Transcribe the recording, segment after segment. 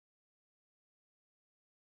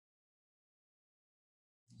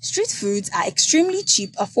Street foods are extremely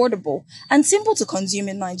cheap, affordable, and simple to consume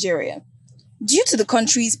in Nigeria. Due to the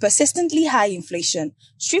country's persistently high inflation,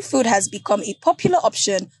 street food has become a popular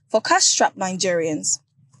option for cash-strapped Nigerians.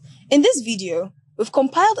 In this video, we've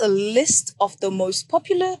compiled a list of the most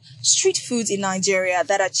popular street foods in Nigeria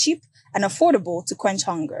that are cheap and affordable to quench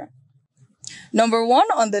hunger. Number 1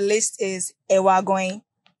 on the list is ewagoin.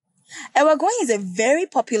 Ewagoin is a very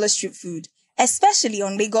popular street food, especially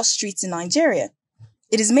on Lagos streets in Nigeria.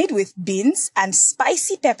 It is made with beans and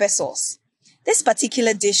spicy pepper sauce. This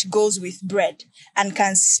particular dish goes with bread and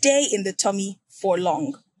can stay in the tummy for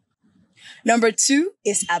long. Number 2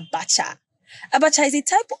 is abacha. Abacha is a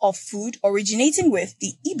type of food originating with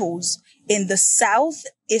the Igbos in the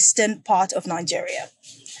southeastern part of Nigeria.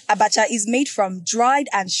 Abacha is made from dried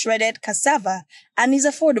and shredded cassava and is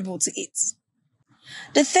affordable to eat.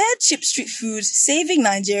 The third cheap street food saving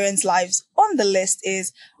Nigerians' lives on the list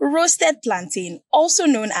is roasted plantain, also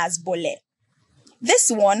known as bole.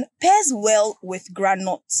 This one pairs well with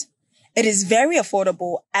groundnut. It is very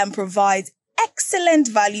affordable and provides excellent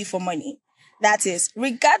value for money. That is,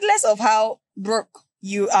 regardless of how broke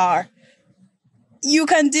you are, you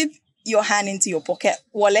can dip your hand into your pocket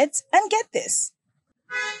wallet and get this.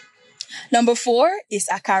 Number 4 is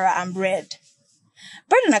akara and bread.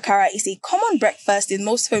 Bread and akara is a common breakfast in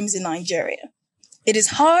most homes in Nigeria. It is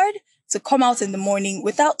hard to come out in the morning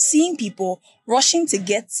without seeing people rushing to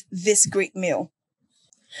get this great meal.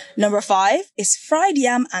 Number 5 is fried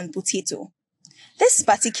yam and potato. This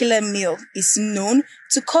particular meal is known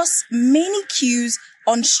to cause many queues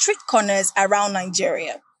on street corners around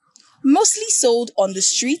Nigeria, mostly sold on the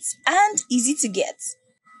streets and easy to get.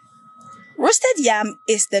 Roasted yam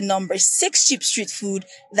is the number 6 cheap street food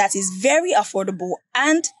that is very affordable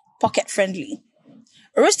and pocket-friendly.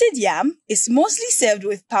 Roasted yam is mostly served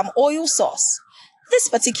with palm oil sauce. This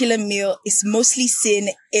particular meal is mostly seen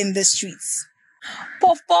in the streets.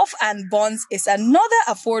 Puff puff and buns is another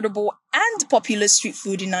affordable and popular street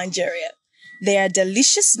food in Nigeria. They are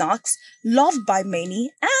delicious snacks loved by many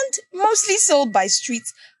and mostly sold by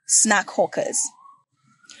street snack hawkers.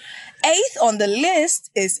 8th on the list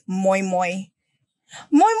is moi moi.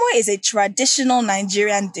 Moi moi is a traditional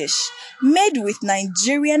Nigerian dish made with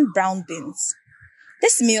Nigerian brown beans.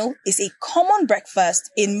 This meal is a common breakfast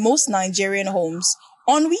in most Nigerian homes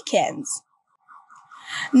on weekends.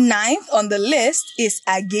 9th on the list is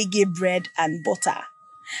agege bread and butter.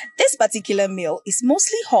 This particular meal is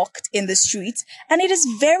mostly hawked in the street and it is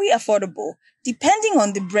very affordable depending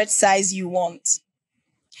on the bread size you want.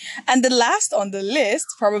 And the last on the list,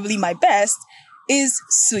 probably my best, is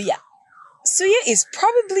suya. Suya is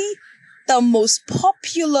probably the most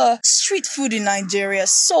popular street food in Nigeria,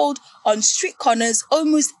 sold on street corners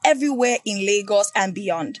almost everywhere in Lagos and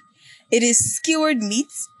beyond. It is skewered meat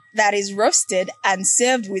that is roasted and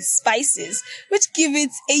served with spices, which give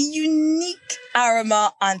it a unique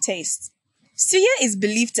aroma and taste. Suya is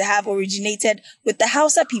believed to have originated with the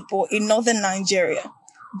Hausa people in northern Nigeria,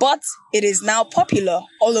 but it is now popular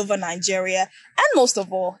all over Nigeria and most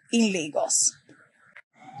of all in Lagos.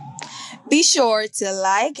 Be sure to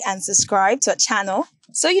like and subscribe to our channel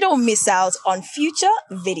so you don't miss out on future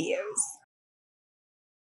videos.